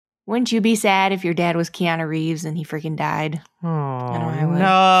Wouldn't you be sad if your dad was Keanu Reeves and he freaking died? Oh, I would.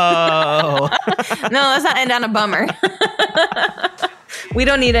 no. No, let's not end on a bummer. We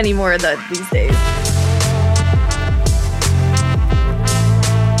don't need any more of that these days.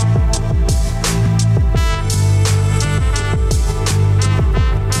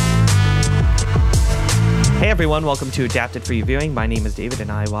 Hey everyone, welcome to Adapted for You Viewing. My name is David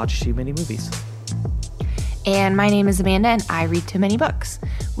and I watch too many movies. And my name is Amanda and I read too many books.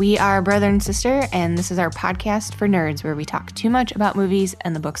 We are brother and sister, and this is our podcast for nerds where we talk too much about movies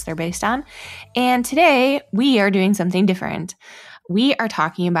and the books they're based on. And today we are doing something different. We are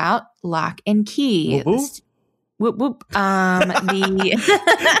talking about Lock and Key. Whoop, whoop. Whoop, whoop.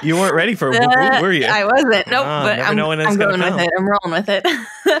 You weren't ready for whoop, whoop, were you? I wasn't. Nope. But I'm going with it. I'm rolling with it.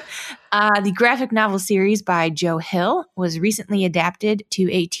 The graphic novel series by Joe Hill was recently adapted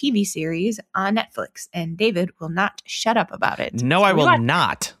to a TV series on Netflix, and David will not shut up about it. No, I will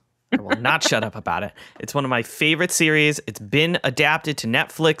not. I will not shut up about it. It's one of my favorite series. It's been adapted to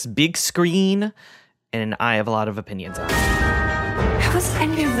Netflix, big screen, and I have a lot of opinions on it. How is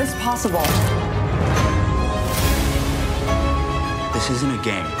any of this possible? This isn't a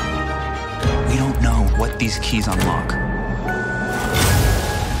game. We don't know what these keys unlock.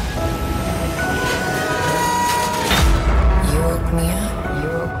 You woke me up. You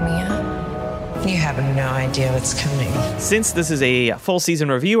woke me up. You have no idea what's coming. Since this is a full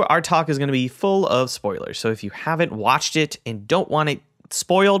season review, our talk is going to be full of spoilers. So if you haven't watched it and don't want it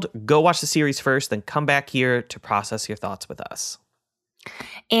spoiled, go watch the series first, then come back here to process your thoughts with us.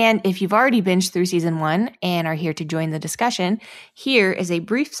 And if you've already binged through season 1 and are here to join the discussion, here is a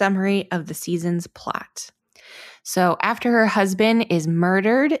brief summary of the season's plot. So after her husband is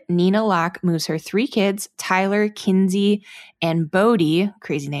murdered, Nina Locke moves her 3 kids, Tyler, Kinsey, and Bodie,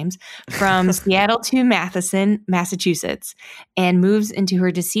 crazy names, from Seattle to Matheson, Massachusetts, and moves into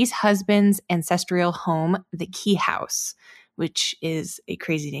her deceased husband's ancestral home, the Key House, which is a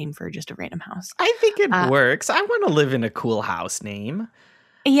crazy name for just a random house. I think it works. I want to live in a cool house name.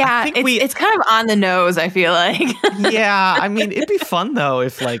 Yeah, it's kind of on the nose, I feel like. Yeah, I mean, it'd be fun, though,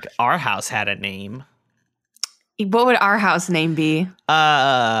 if, like, our house had a name. What would our house name be?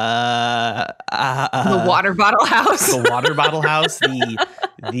 The water bottle house. The water bottle house. The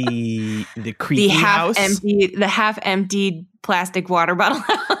creepy house. The half-emptied plastic water bottle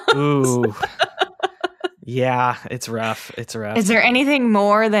house. Ooh. Yeah, it's rough. It's rough. Is there anything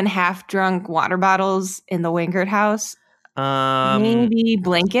more than half-drunk water bottles in the Wingert house? Maybe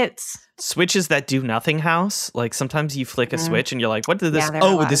blankets. Switches that do nothing house. Like sometimes you flick a switch and you're like, what did this?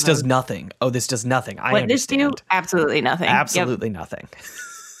 Yeah, this does nothing. Oh, this does nothing. I what understand. This do? Absolutely nothing. Absolutely nothing.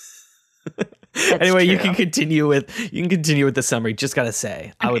 That's anyway, true. you can continue with the summary. Just gotta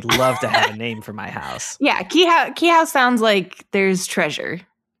say, I would love to have a name for my house. Yeah, Key House sounds like there's treasure.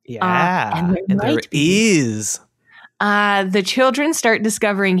 Yeah, and there is. The children start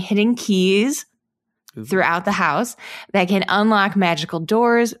discovering hidden keys throughout the house that can unlock magical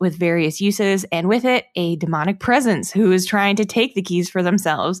doors with various uses, and with it, a demonic presence who is trying to take the keys for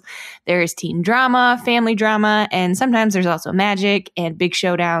themselves. There is teen drama, family drama, and sometimes there's also magic and big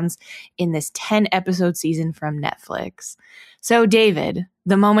showdowns in this 10-episode season from Netflix. So, David,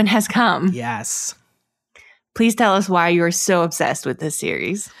 the moment has come. Yes. Please tell us why you're so obsessed with this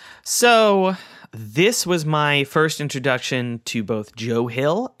series. So, this was my first introduction to both Joe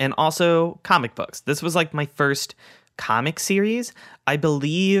Hill and also comic books. This was like my first comic series. I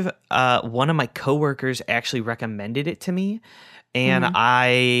believe one of my coworkers actually recommended it to me, and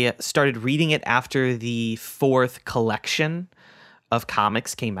I started reading it after the 4th collection of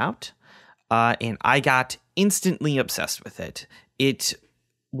comics came out, and I got instantly obsessed with it. It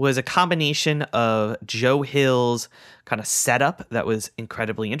was a combination of Joe Hill's kind of setup that was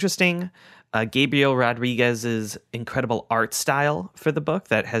incredibly interesting, Gabriel Rodriguez's incredible art style for the book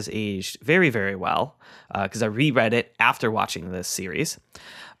that has aged very, very well, because I reread it after watching this series,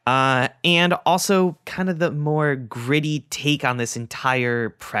 and also kind of the more gritty take on this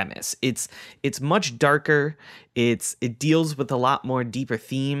entire premise. It's much darker. It deals with a lot more deeper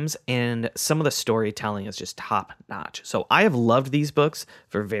themes, and some of the storytelling is just top notch. So I have loved these books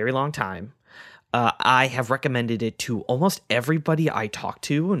for a very long time. I have recommended it to almost everybody I talk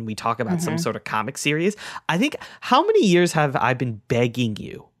to when we talk about some sort of comic series. I think, how many years have I been begging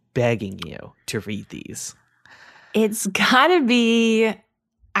you to read these? It's gotta be,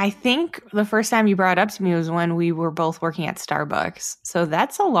 I think the first time you brought it up to me was when we were both working at Starbucks. So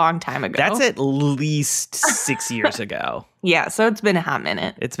that's a long time ago. That's at least 6 years ago. Yeah, so it's been a hot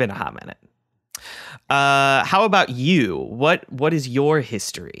minute. It's been a hot minute. How about you? What is your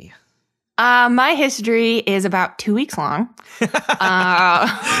history? My history is about 2 weeks long.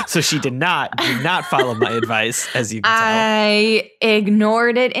 So she did not follow my advice, as you can tell. I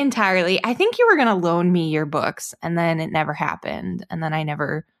ignored it entirely. I think you were going to loan me your books, and then it never happened. And then I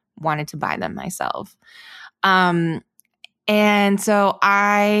never wanted to buy them myself. And so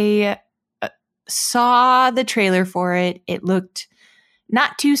I saw the trailer for it. It looked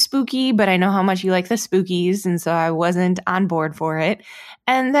not too spooky, but I know how much you like the spookies, and so I wasn't on board for it.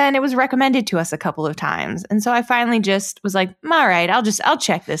 And then it was recommended to us a couple of times. And so I finally just was like, all right, I'll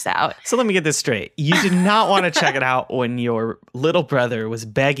check this out. So let me get this straight. You did not want to check it out when your little brother was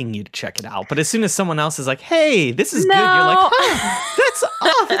begging you to check it out. But as soon as someone else is like, hey, this is good, you're like,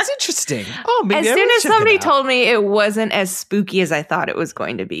 that's interesting. Oh, maybe as soon as somebody told me it wasn't as spooky as I thought it was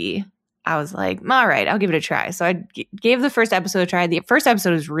going to be, I was like, all right, I'll give it a try. So I gave the first episode a try. The first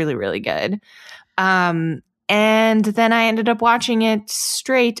episode was really, really good. And then I ended up watching it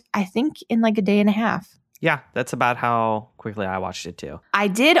straight, I think, in like a day and a half. Yeah, that's about how quickly I watched it too. I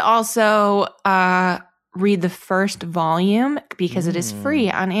did also read the first volume because it is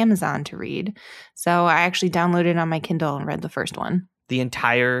free on Amazon to read. So I actually downloaded it on my Kindle and read the first one. The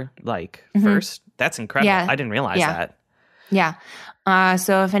entire, first? That's incredible. Yeah. I didn't realize that. Yeah.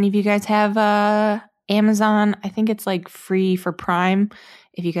 So if any of you guys have Amazon, I think it's like free for Prime.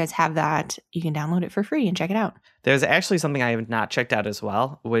 If you guys have that, you can download it for free and check it out. There's actually something I have not checked out as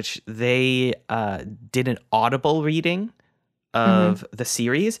well, which they did an Audible reading of the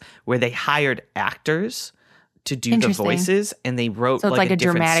series where they hired actors to do the voices, and they wrote so it's like a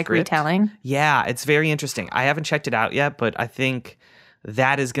dramatic script. retelling. Yeah, it's very interesting. I haven't checked it out yet, but I think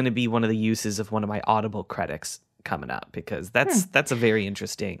that is going to be one of the uses of one of my Audible credits coming up, because that's a very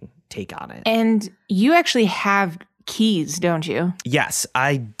interesting take on it. And you actually have keys, don't you? Yes,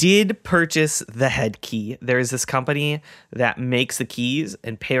 I did purchase the head key. There is this company that makes the keys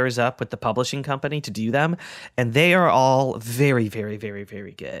and pairs up with the publishing company to do them, and they are all very, very, very,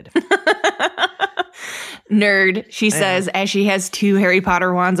 very good. Nerd, she says, as she has 2 Harry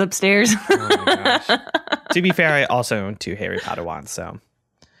Potter wands upstairs. Oh my gosh. To be fair, I also own 2 Harry Potter wands, so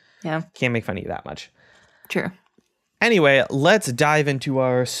yeah, can't make fun of you that much. True. Anyway, let's dive into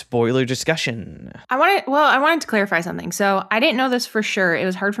our spoiler discussion. I wanted to clarify something. So I didn't know this for sure. It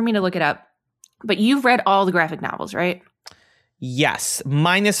was hard for me to look it up. But you've read all the graphic novels, right? Yes,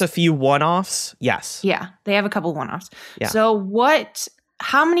 minus a few one-offs. Yes. Yeah, they have a couple one-offs. Yeah. So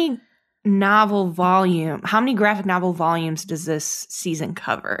how many graphic novel volumes does this season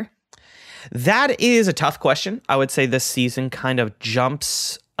cover? That is a tough question. I would say this season kind of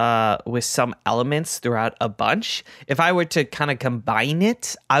jumps with some elements throughout a bunch. If I were to kind of combine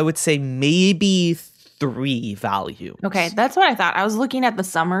it, I would say maybe 3 volumes. Okay, that's what I thought. I was looking at the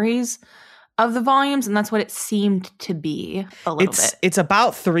summaries of the volumes, and that's what it seemed to be a little bit. It's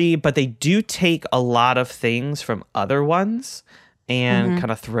about 3, but they do take a lot of things from other ones and kind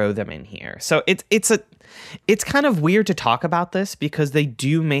of throw them in here. So it's kind of weird to talk about this because they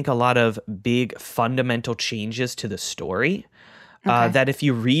do make a lot of big fundamental changes to the story. That if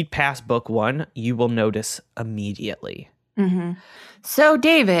you read past book 1, you will notice immediately. Mm-hmm. So,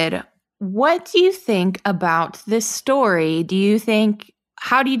 David, what do you think about this story?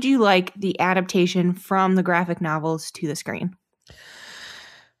 How did you like the adaptation from the graphic novels to the screen?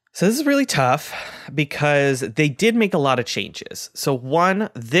 So this is really tough because they did make a lot of changes. So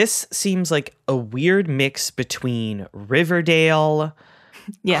one, this seems like a weird mix between Riverdale,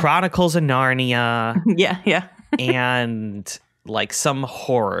 Chronicles of Narnia, and like some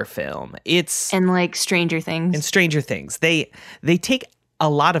horror film. And like Stranger Things. They take a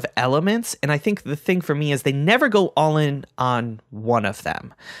lot of elements, and I think the thing for me is they never go all in on one of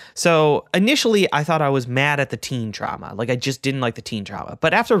them. So initially I thought I was mad at the teen drama. Like I just didn't like the teen drama.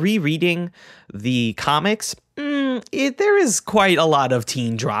 But after rereading the comics, there is quite a lot of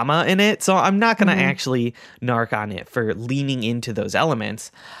teen drama in it. So I'm not going to actually narc on it for leaning into those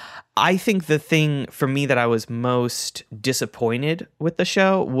elements. I think the thing for me that I was most disappointed with the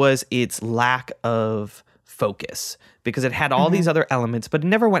show was its lack of focus, because it had all these other elements, but it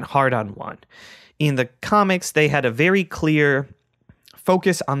never went hard on one. In the comics, they had a very clear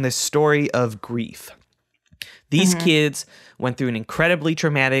focus on this story of grief. These kids went through an incredibly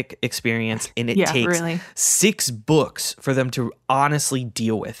traumatic experience, and it takes 6 books for them to honestly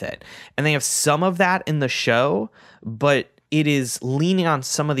deal with it. And they have some of that in the show, but it is leaning on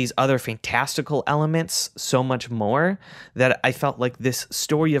some of these other fantastical elements so much more that I felt like this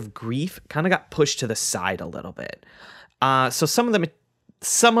story of grief kind of got pushed to the side a little bit. So some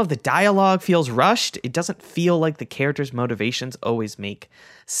of the dialogue feels rushed. It doesn't feel like the characters' motivations always make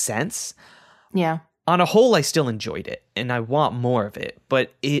sense. Yeah. On a whole, I still enjoyed it, and I want more of it,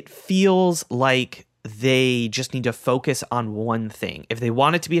 but it feels like they just need to focus on one thing. If they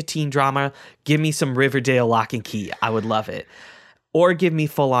want it to be a teen drama, give me some Riverdale Lock and Key. I would love it. Or give me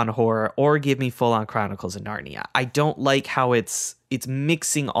full-on horror, or give me full-on Chronicles of Narnia. I don't like how it's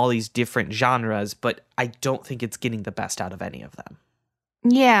mixing all these different genres, but I don't think it's getting the best out of any of them.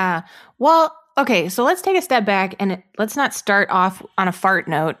 Yeah. Well, okay, so let's take a step back and let's not start off on a fart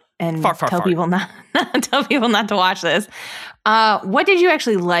note and tell people not to watch this. What did you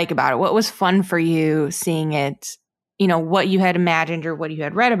actually like about it? What was fun for you seeing it? You know, what you had imagined or what you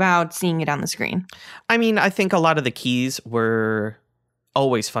had read about seeing it on the screen? I mean, I think a lot of the keys were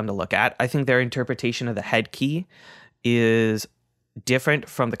always fun to look at. I think their interpretation of the head key is different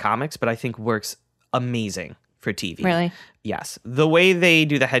from the comics, but I think works amazing for TV. Really? Yes. The way they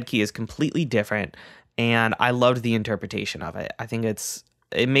do the head key is completely different, and I loved the interpretation of it. I think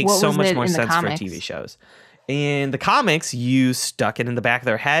it makes so much more sense for TV shows. In the comics, you stuck it in the back of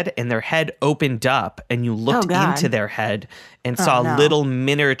their head, and their head opened up, and you looked into their head and saw little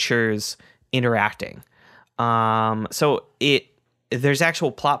miniatures interacting. So there's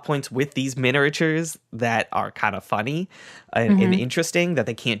actual plot points with these miniatures that are kind of funny and interesting that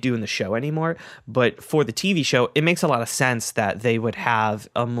they can't do in the show anymore. But for the TV show, it makes a lot of sense that they would have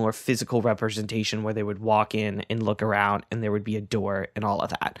a more physical representation where they would walk in and look around and there would be a door and all of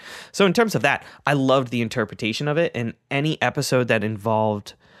that. So in terms of that, I loved the interpretation of it. And any episode that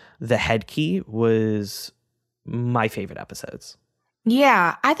involved the head key was my favorite episodes.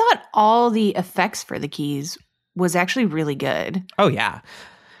 Yeah, I thought all the effects for the keys was actually really good. Oh, yeah.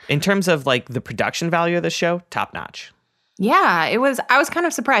 In terms of like the production value of the show, top notch. Yeah, I was kind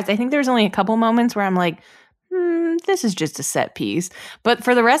of surprised. I think there's only a couple moments where I'm like, this is just a set piece. But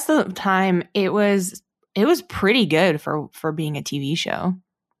for the rest of the time, it was pretty good for being a TV show.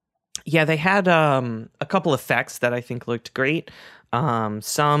 Yeah, they had a couple effects that I think looked great.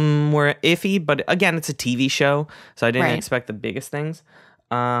 Some were iffy, but again, it's a TV show, so I didn't expect the biggest things.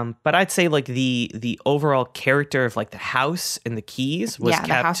 But I'd say like the overall character of like the house and the keys was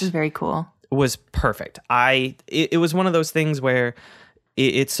the house is very cool. Was perfect. It was one of those things where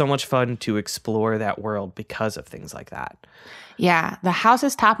it's so much fun to explore that world because of things like that. Yeah, the house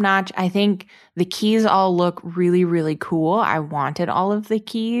is top notch. I think the keys all look really, really cool. I wanted all of the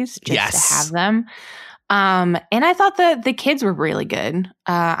keys just to have them. And I thought the kids were really good.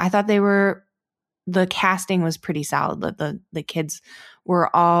 I thought the casting was pretty solid. The kids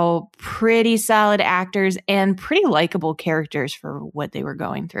were all pretty solid actors and pretty likable characters for what they were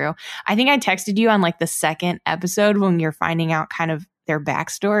going through. I think I texted you on like the second episode when you're finding out kind of their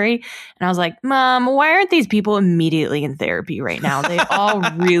backstory. And I was like, Mom, why aren't these people immediately in therapy right now? They all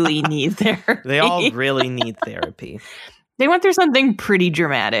really need therapy. They all really need therapy. They went through something pretty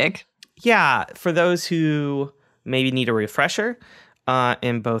dramatic. Yeah. For those who maybe need a refresher,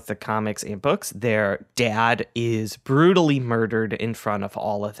 in both the comics and books, their dad is brutally murdered in front of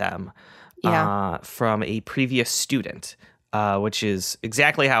all of them from a previous student, which is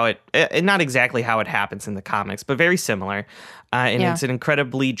exactly how not exactly how it happens in the comics, but very similar. And it's an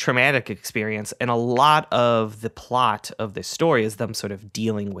incredibly traumatic experience. And a lot of the plot of this story is them sort of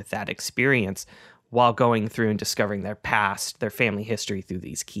dealing with that experience while going through and discovering their past, their family history through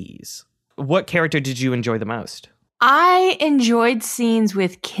these keys. What character did you enjoy the most? I enjoyed scenes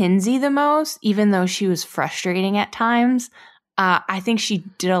with Kinsey the most, even though she was frustrating at times. I think she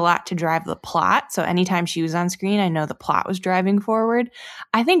did a lot to drive the plot. So anytime she was on screen, I know the plot was driving forward.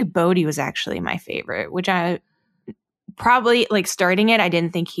 I think Bodhi was actually my favorite, which I probably, like, starting it, I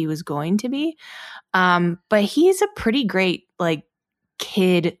didn't think he was going to be. But he's a pretty great, like,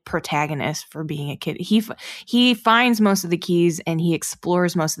 kid protagonist for being a kid. He finds most of the keys and he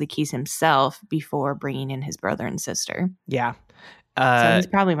explores most of the keys himself before bringing in his brother and sister. Yeah. So he's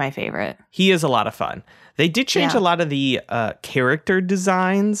probably my favorite. He is a lot of fun. They did change a lot of the character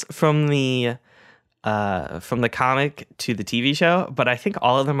designs from the comic to the TV show, but I think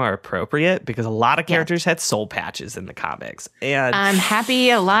all of them are appropriate because a lot of characters had soul patches in the comics. And I'm happy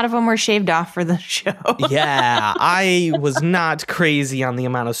a lot of them were shaved off for the show. Yeah, I was not crazy on the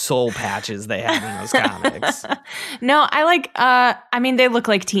amount of soul patches they had in those comics. No, I like, I mean, they look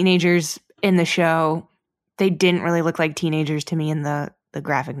like teenagers in the show. They didn't really look like teenagers to me in the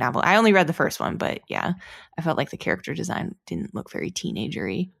graphic novel. I only read the first one, but yeah, I felt like the character design didn't look very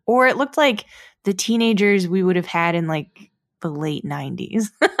teenagery. Or it looked like the teenagers we would have had in like the late 90s.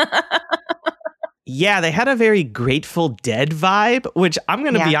 Yeah, they had a very Grateful Dead vibe, which I'm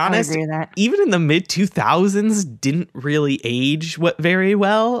going to be honest, I would agree with that. even in the mid 2000s didn't really age very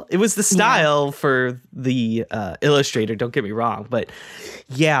well. It was the style for the illustrator, don't get me wrong, but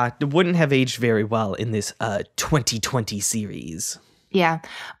yeah, it wouldn't have aged very well in this 2020 series. Yeah.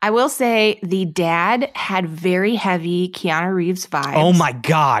 I will say the dad had very heavy Keanu Reeves vibes. Oh my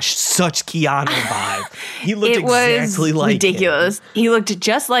gosh, such Keanu vibe. He looked exactly like ridiculous. him. He looked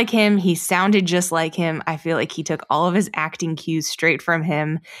just like him. He sounded just like him. I feel like he took all of his acting cues straight from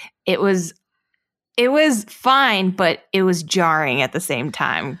him. It was fine, but it was jarring at the same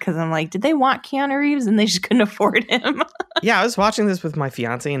time because I'm like, did they want Keanu Reeves and they just couldn't afford him? Yeah, I was watching this with my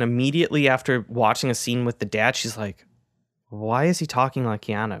fiance, and immediately after watching a scene with the dad, she's like, why is he talking like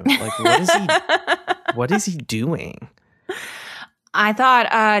Keanu? Like, what is he doing? I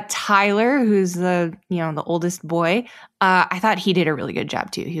thought Tyler, who's the oldest boy, I thought he did a really good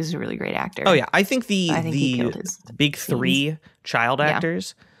job too. He was a really great actor. Oh yeah, I think he killed his big three scenes. child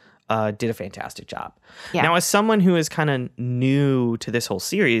actors did a fantastic job. Yeah. Now, as someone who is kind of new to this whole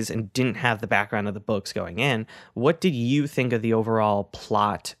series and didn't have the background of the books going in, what did you think of the overall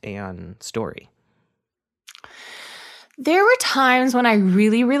plot and story? There were times when I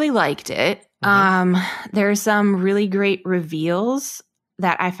really, really liked it. There are some really great reveals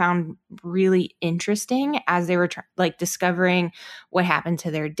that I found really interesting as they were discovering what happened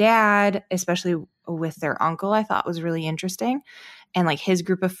to their dad, especially with their uncle. I thought was really interesting, and like his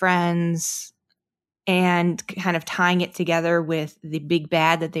group of friends, and kind of tying it together with the big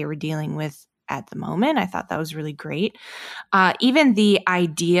bad that they were dealing with at the moment. I thought that was really great. Even the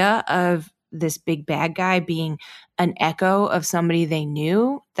idea of this big bad guy being an echo of somebody they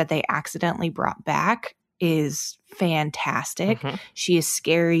knew that they accidentally brought back is fantastic. Mm-hmm. She is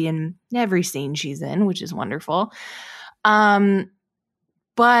scary in every scene she's in, which is wonderful. But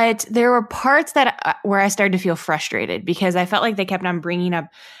there were parts that where I started to feel frustrated because I felt like they kept on bringing up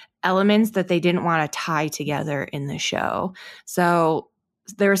elements that they didn't want to tie together in the show. So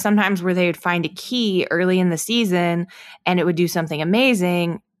there were some times where they would find a key early in the season and it would do something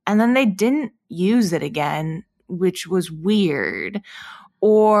amazing, and then they didn't use it again, which was weird.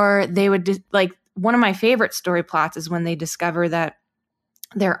 Or they would one of my favorite story plots is when they discover that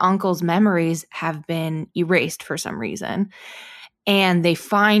their uncle's memories have been erased for some reason. And they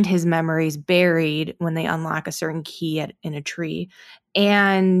find his memories buried when they unlock a certain key in a tree.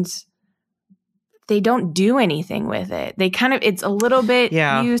 And they don't do anything with it. They it's a little bit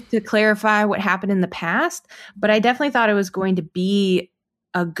used to clarify what happened in the past, but I definitely thought it was going to be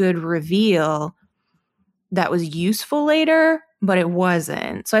a good reveal that was useful later, but it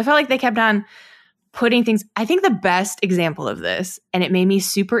wasn't. So I felt like they kept on putting things. I think the best example of this, and it made me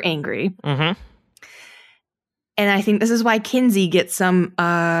super angry, mm-hmm. and I think this is why Kinsey gets some,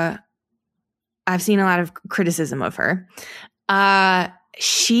 I've seen a lot of criticism of her.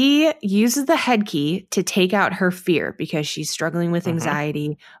 She uses the head key to take out her fear because she's struggling with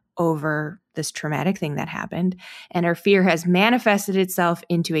anxiety over this traumatic thing that happened. And her fear has manifested itself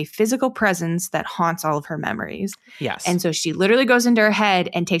into a physical presence that haunts all of her memories. Yes. And so she literally goes into her head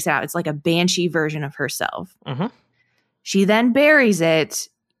and takes it out. It's like a banshee version of herself. Mm-hmm. She then buries it.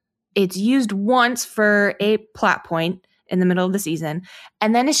 It's used once for a plot point in the middle of the season.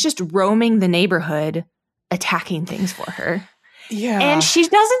 And then it's just roaming the neighborhood, attacking things for her. Yeah. And she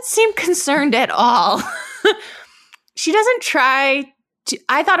doesn't seem concerned at all. She doesn't try to.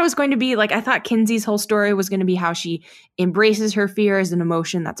 I thought it was going to be I thought Kinsey's whole story was going to be how she embraces her fear as an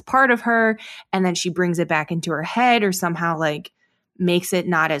emotion that's part of her. And then she brings it back into her head or somehow makes it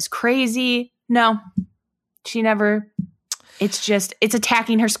not as crazy. No, she never. It's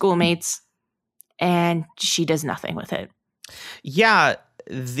attacking her schoolmates and she does nothing with it. Yeah.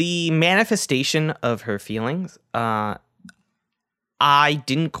 The manifestation of her feelings, I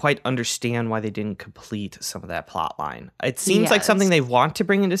didn't quite understand why they didn't complete some of that plot line. It seems like something they want to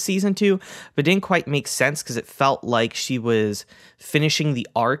bring into season 2, but didn't quite make sense because it felt like she was finishing the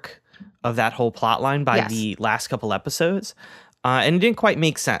arc of that whole plot line by the last couple episodes. And it didn't quite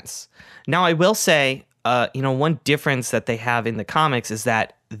make sense. Now, I will say, one difference that they have in the comics is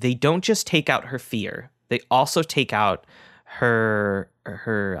that they don't just take out her fear. They also take out her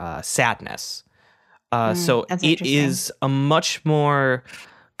sadness. So it is a much more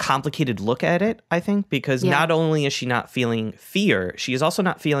complicated look at it, I think, because not only is she not feeling fear, she is also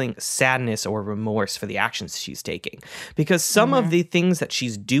not feeling sadness or remorse for the actions she's taking. Because some of the things that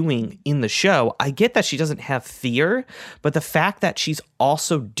she's doing in the show, I get that she doesn't have fear, but the fact that she's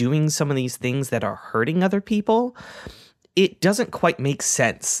also doing some of these things that are hurting other people, it doesn't quite make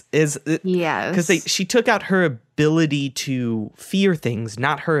sense. Yes. Because she took out her ability to fear things,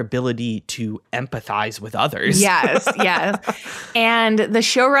 not her ability to empathize with others. Yes. And the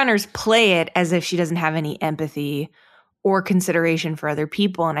showrunners play it as if she doesn't have any empathy or consideration for other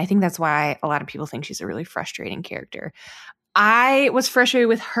people. And I think that's why a lot of people think she's a really frustrating character. I was frustrated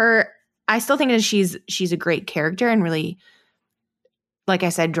with her. I still think that she's a great character and really, like I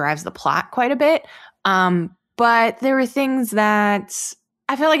said, drives the plot quite a bit. But there were things that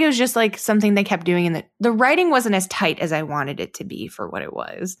I feel like it was just like something they kept doing, and the writing wasn't as tight as I wanted it to be for what it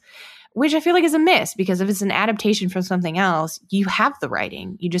was, which I feel like is a miss, because if it's an adaptation from something else, you have the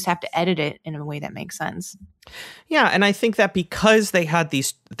writing. You just have to edit it in a way that makes sense. Yeah, and I think that because they had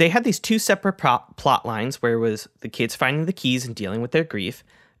these two separate plot lines, where it was the kids finding the keys and dealing with their grief,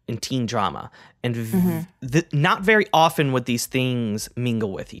 and teen drama, and not very often would these things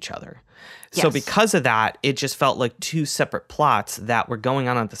mingle with each other. So because of that, it just felt like two separate plots that were going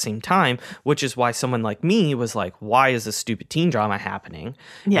on at the same time, which is why someone like me was like, why is this stupid teen drama happening?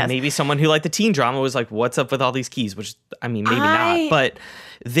 Yes. And maybe someone who liked the teen drama was like, what's up with all these keys? Which, I mean, maybe not, but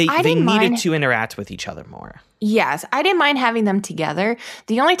they needed to interact with each other more. Yes, I didn't mind having them together.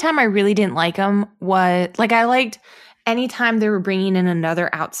 The only time I really didn't like them was, like, I liked anytime they were bringing in another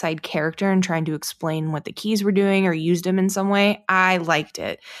outside character and trying to explain what the keys were doing or used them in some way. I liked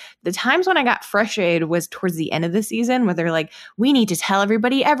it. The times when I got frustrated was towards the end of the season, where they're like, we need to tell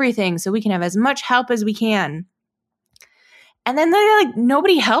everybody everything so we can have as much help as we can. And then they're like,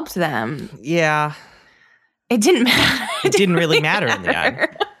 nobody helped them. Yeah. It didn't matter. It didn't really matter in the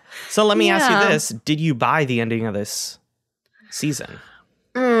end. So let me ask you this. Did you buy the ending of this season?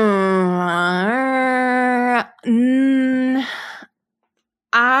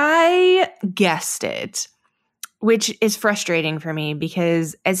 I guessed it, which is frustrating for me,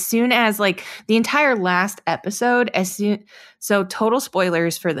 because as soon as, like, the entire last episode, so total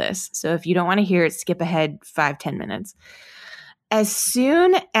spoilers for this. So if you don't want to hear it, skip ahead 5-10 minutes. As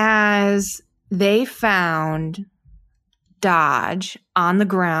soon as they found Dodge on the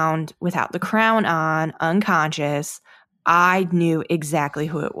ground without the crown on, unconscious, I knew exactly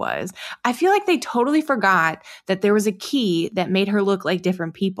who it was. I feel like they totally forgot that there was a key that made her look like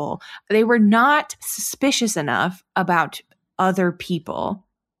different people. They were not suspicious enough about other people,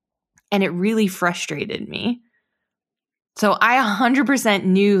 and it really frustrated me. So I 100%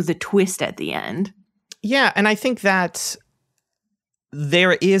 knew the twist at the end. Yeah, and I think that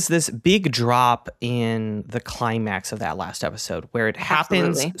there is this big drop in the climax of that last episode, where it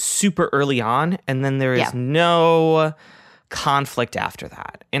happens super early on, and then there is no conflict after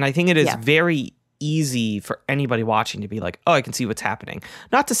that. And I think it is very easy for anybody watching to be like, oh, I can see what's happening.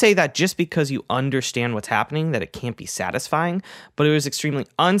 Not to say that just because you understand what's happening that it can't be satisfying, but it was extremely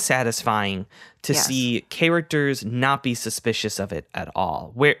unsatisfying to see characters not be suspicious of it at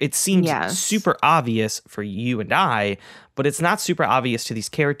all, where it seems super obvious for you and I, but it's not super obvious to these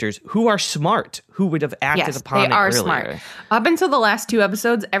characters who are smart, who would have acted upon it earlier. They are smart. Up until the last 2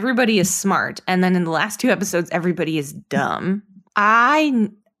 episodes, everybody is smart. And then in the last 2 episodes, everybody is dumb. I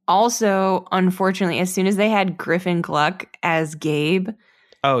also, unfortunately, as soon as they had Griffin Gluck as Gabe,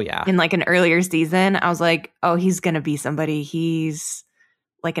 in like an earlier season, I was like, oh, he's going to be somebody. He's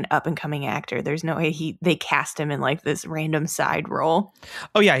like an up and coming actor. There's no way they cast him in like this random side role.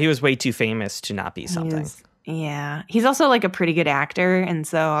 Oh yeah, he was way too famous to not be something. He's also like a pretty good actor, and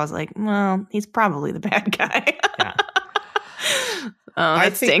so I was like, well, he's probably the bad guy.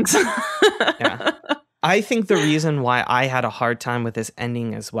 That stinks. I think the reason why I had a hard time with this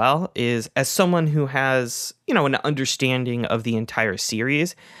ending as well is, as someone who has, an understanding of the entire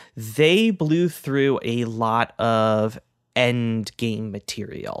series, they blew through a lot of end game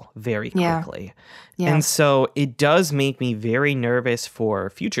material very quickly. And so it does make me very nervous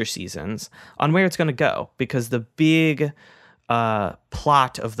for future seasons on where it's going to go, because the big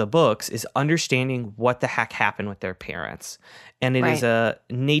plot of the books is understanding what the heck happened with their parents. And it is a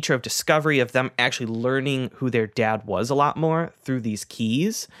nature of discovery of them actually learning who their dad was a lot more through these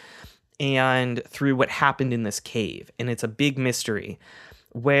keys and through what happened in this cave. And it's a big mystery.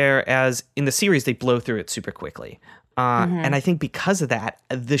 Whereas in the series, they blow through it super quickly. And I think because of that,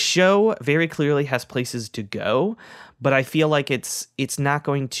 the show very clearly has places to go, but I feel like it's not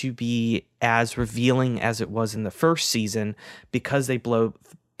going to be as revealing as it was in the first season, because they blow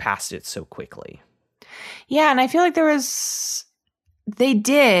past it so quickly. Yeah, and I feel like they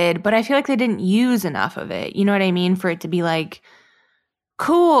did, but I feel like they didn't use enough of it. You know what I mean? For it to be like,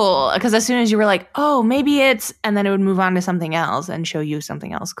 cool. Because as soon as you were like, oh, maybe it's, and then it would move on to something else and show you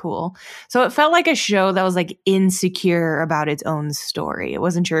something else cool. So it felt like a show that was like insecure about its own story. It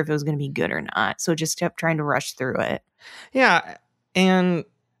wasn't sure if it was going to be good or not. So it just kept trying to rush through it. Yeah, and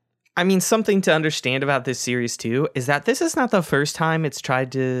I mean, something to understand about this series too is that this is not the first time it's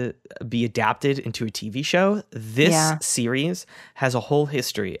tried to be adapted into a TV show. This series has a whole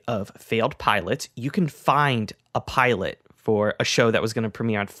history of failed pilots. You can find a pilot for a show that was going to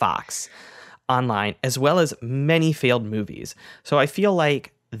premiere on Fox online, as well as many failed movies. So I feel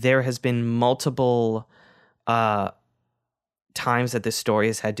like there has been multiple times that this story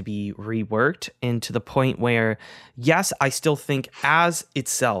has had to be reworked, and to the point where, yes, I still think as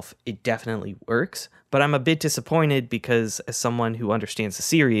itself, it definitely works, but I'm a bit disappointed because as someone who understands the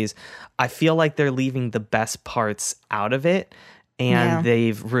series, I feel like they're leaving the best parts out of it, and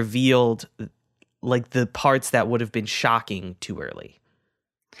they've revealed like the parts that would have been shocking too early.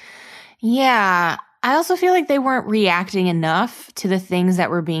 Yeah. I also feel like they weren't reacting enough to the things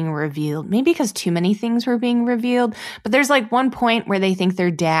that were being revealed. Maybe because too many things were being revealed. But there's like one point where they think their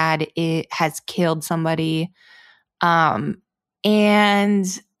dad has killed somebody. And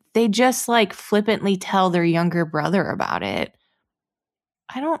they just like flippantly tell their younger brother about it.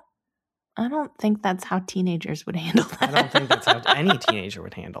 I don't think that's how teenagers would handle that. I don't think that's how any teenager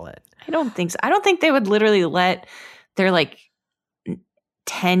would handle it. I don't think so. I don't think they would literally let their like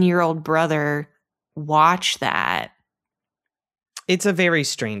 10-year-old brother watch that. It's a very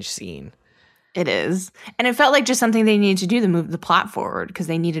strange scene. It is. And it felt like just something they needed to do to move the plot forward because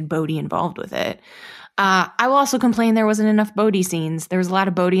they needed Bodhi involved with it. I will also complain there wasn't enough Bodhi scenes. There was a lot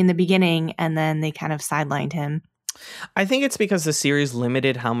of Bodhi in the beginning, and then they kind of sidelined him. I think it's because the series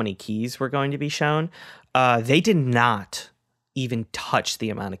limited how many keys were going to be shown. They did not even touch the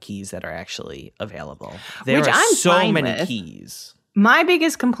amount of keys that are actually available. There Which are I'm so fine many with. keys. My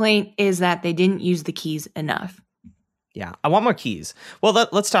biggest complaint is that they didn't use the keys enough. Yeah, I want more keys. Well,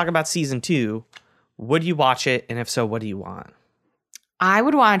 let's talk about season 2. Would you watch it? And if so, what do you want? I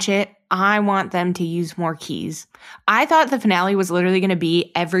would watch it. I want them to use more keys. I thought the finale was literally going to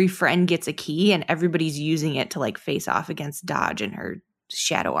be every friend gets a key and everybody's using it to like face off against Dodge and her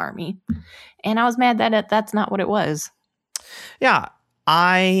shadow army. And I was mad that that's not what it was. Yeah,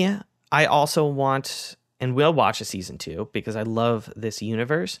 I also want and will watch a season 2 because I love this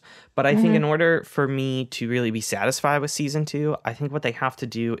universe. But I think in order for me to really be satisfied with season 2, I think what they have to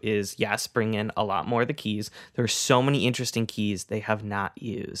do is, yes, bring in a lot more of the keys. There's so many interesting keys they have not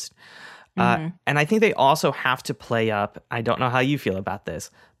used. And I think they also have to play up, I don't know how you feel about this,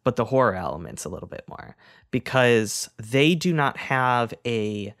 but the horror elements a little bit more. Because they do not have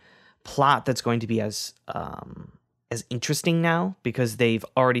a plot that's going to be as interesting now, because they've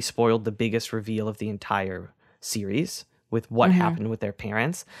already spoiled the biggest reveal of the entire series with what happened with their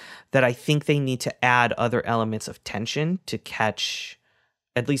parents, that I think they need to add other elements of tension to catch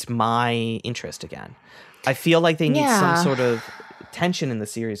at least my interest again. I feel like they need some sort of tension in the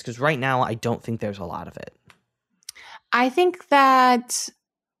series, because right now I don't think there's a lot of it. I think that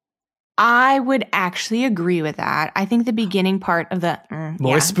I would actually agree with that. I think the beginning part of the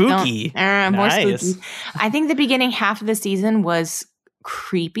more spooky. More Nice. spooky. I think the beginning half of the season was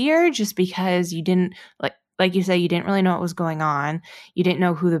creepier just because you didn't like you said, you didn't really know what was going on. You didn't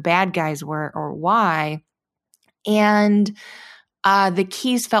know who the bad guys were or why. And the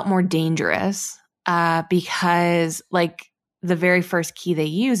keys felt more dangerous because like the very first key they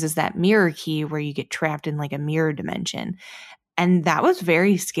use is that mirror key where you get trapped in like a mirror dimension. And that was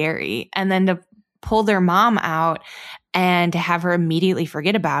very scary. And then to pull their mom out and to have her immediately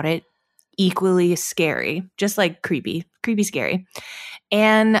forget about it, equally scary, just like creepy, scary.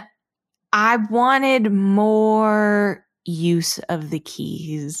 And I wanted more use of the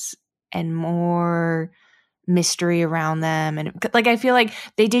keys and more mystery around them. And like, I feel like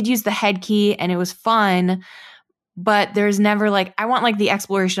they did use the head key and it was fun, but there's never like, I want like the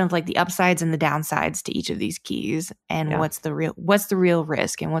exploration of like the upsides and the downsides to each of these keys and what's the real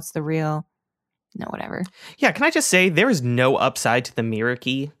risk and what's the real, whatever. Yeah. Can I just say there is no upside to the mirror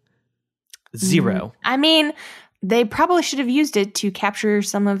key? Zero. I mean, they probably should have used it to capture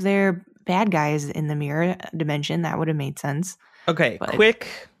some of their bad guys in the mirror dimension. That would have made sense. Okay.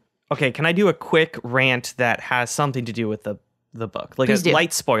 Okay. Can I do a quick rant that has something to do with the book? Like Please a do.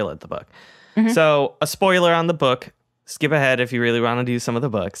 light spoiler of the book. So a spoiler on the book, skip ahead if you really want to do some of the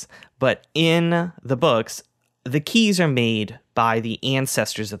books. But in the books, the keys are made by the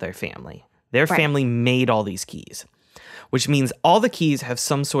ancestors of their family. Their family made all these keys, which means all the keys have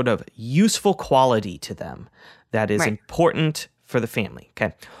some sort of useful quality to them that is important for the family.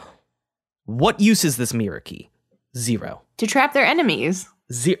 Okay. What use is this mirror key? Zero. To trap their enemies.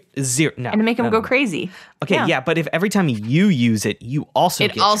 Zero. No. And to make them no, go no. crazy. Okay, yeah, but if every time you use it, you also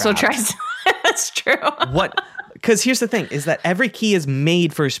It get also trapped. tries. That's true. What? because here's the thing is that every key is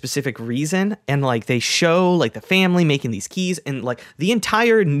made for a specific reason. And like they show like the family making these keys, and like the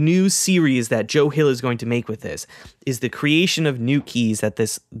entire new series that Joe Hill is going to make with this is the creation of new keys that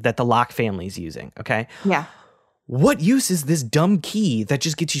the Locke family is using. Okay. Yeah. What use is this dumb key that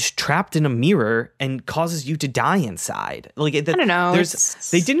just gets you trapped in a mirror and causes you to die inside? Like, I don't know.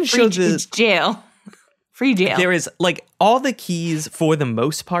 They didn't show it's jail. Free jail. There is like all the keys for the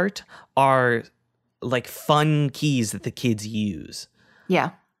most part are like fun keys that the kids use.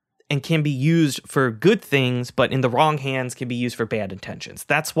 Yeah. And can be used for good things, but in the wrong hands can be used for bad intentions.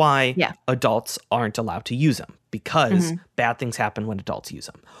 That's why adults aren't allowed to use them, because bad things happen when adults use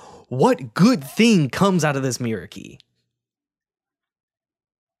them. What good thing comes out of this mirror key?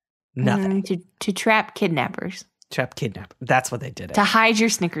 Nothing. To trap kidnappers. Trap kidnapper. That's what they did. To hide your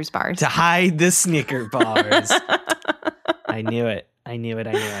Snickers bars. To hide the Snicker bars. I knew it.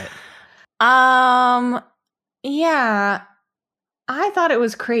 Yeah. I thought it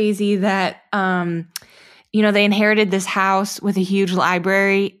was crazy that, they inherited this house with a huge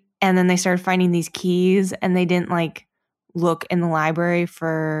library, and then they started finding these keys, and they didn't like look in the library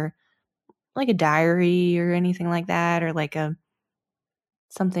for like a diary or anything like that, or like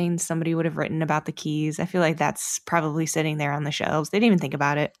something somebody would have written about the keys. I feel like that's probably sitting there on the shelves. They didn't even think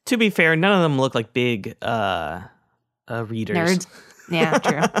about it. To be fair, none of them look like big readers. Nerds. Yeah,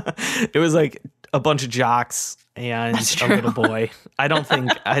 true. It was like a bunch of jocks and a little boy. I don't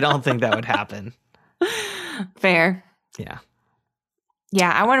think that would happen. Fair. Yeah.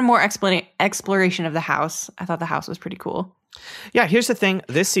 Yeah, I wanted more exploration of the house. I thought the house was pretty cool. Yeah, here's the thing.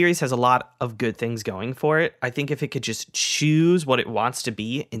 This series has a lot of good things going for it. I think if it could just choose what it wants to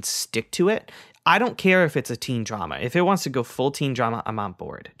be and stick to it, I don't care if it's a teen drama. If it wants to go full teen drama, I'm on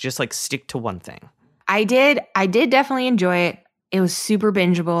board. Just like stick to one thing. I did definitely enjoy it. It was super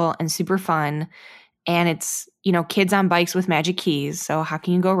bingeable and super fun. And it's, kids on bikes with magic keys. So how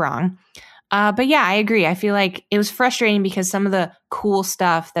can you go wrong? But yeah, I agree. I feel like it was frustrating because some of the cool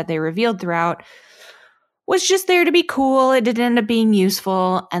stuff that they revealed throughout was just there to be cool. It didn't end up being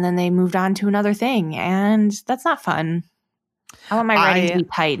useful. And then they moved on to another thing. And that's not fun. I want my writing to be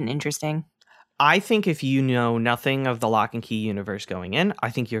tight and interesting. I think if you know nothing of the Lock and Key universe going in,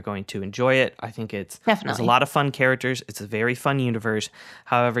 I think you're going to enjoy it. I think it's a lot of fun characters. It's a very fun universe.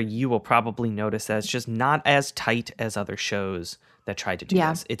 However, you will probably notice that it's just not as tight as other shows that tried to do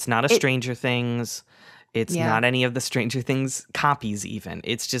this. It's not a Stranger Things. It's not any of the Stranger Things copies even.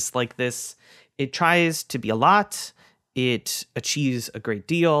 It's just like this. It tries to be a lot. It achieves a great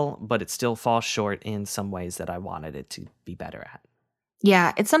deal, but it still falls short in some ways that I wanted it to be better at.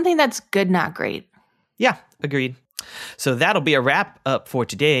 Yeah, it's something that's good, not great. Yeah, agreed. So that'll be a wrap up for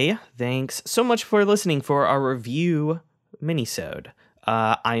today. Thanks so much for listening for our review minisode.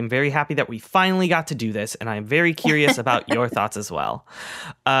 I'm very happy that we finally got to do this, and I'm very curious about your thoughts as well.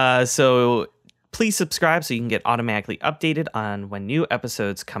 So please subscribe so you can get automatically updated on when new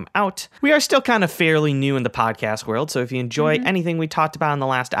episodes come out. We are still kind of fairly new in the podcast world, so if you enjoy anything we talked about in the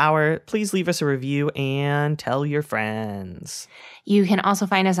last hour, please leave us a review and tell your friends. You can also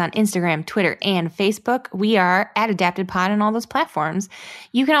find us on Instagram, Twitter, and Facebook. We are at AdaptedPod on all those platforms.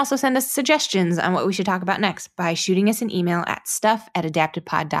 You can also send us suggestions on what we should talk about next by shooting us an email at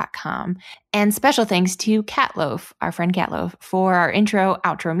stuff@adaptedpod.com. And special thanks to Catloaf, our friend Catloaf, for our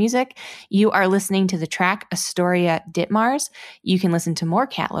intro-outro music. You are listening to the track Astoria Ditmars. You can listen to more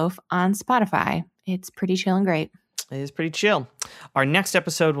Catloaf on Spotify. It's pretty chill and great. It is pretty chill. Our next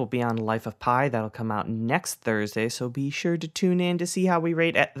episode will be on Life of Pi. That'll come out next Thursday, so be sure to tune in to see how we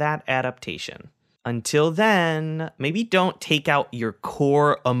rate that adaptation. Until then, maybe don't take out your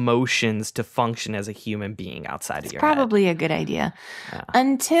core emotions to function as a human being outside of your head. Probably a good idea. Yeah.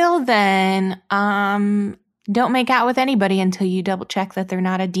 Until then, don't make out with anybody until you double check that they're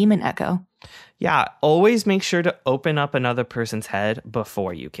not a demon echo. Yeah, always make sure to open up another person's head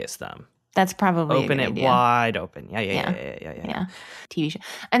before you kiss them. That's probably open a good it idea. Wide open. Yeah. TV show.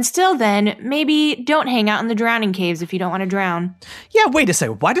 And still then, maybe don't hang out in the drowning caves if you don't want to drown. Yeah, wait a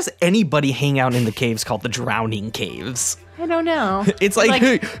second. Why does anybody hang out in the caves called the Drowning Caves? I don't know. It's like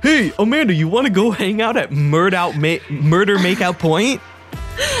hey, Amanda, you want to go hang out at Murder Makeout Point?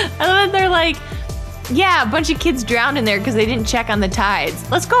 And then they're like, yeah, a bunch of kids drowned in there because they didn't check on the tides.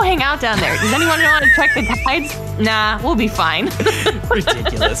 Let's go hang out down there. Does anyone want to check the tides? Nah, we'll be fine.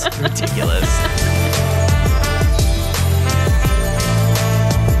 Ridiculous.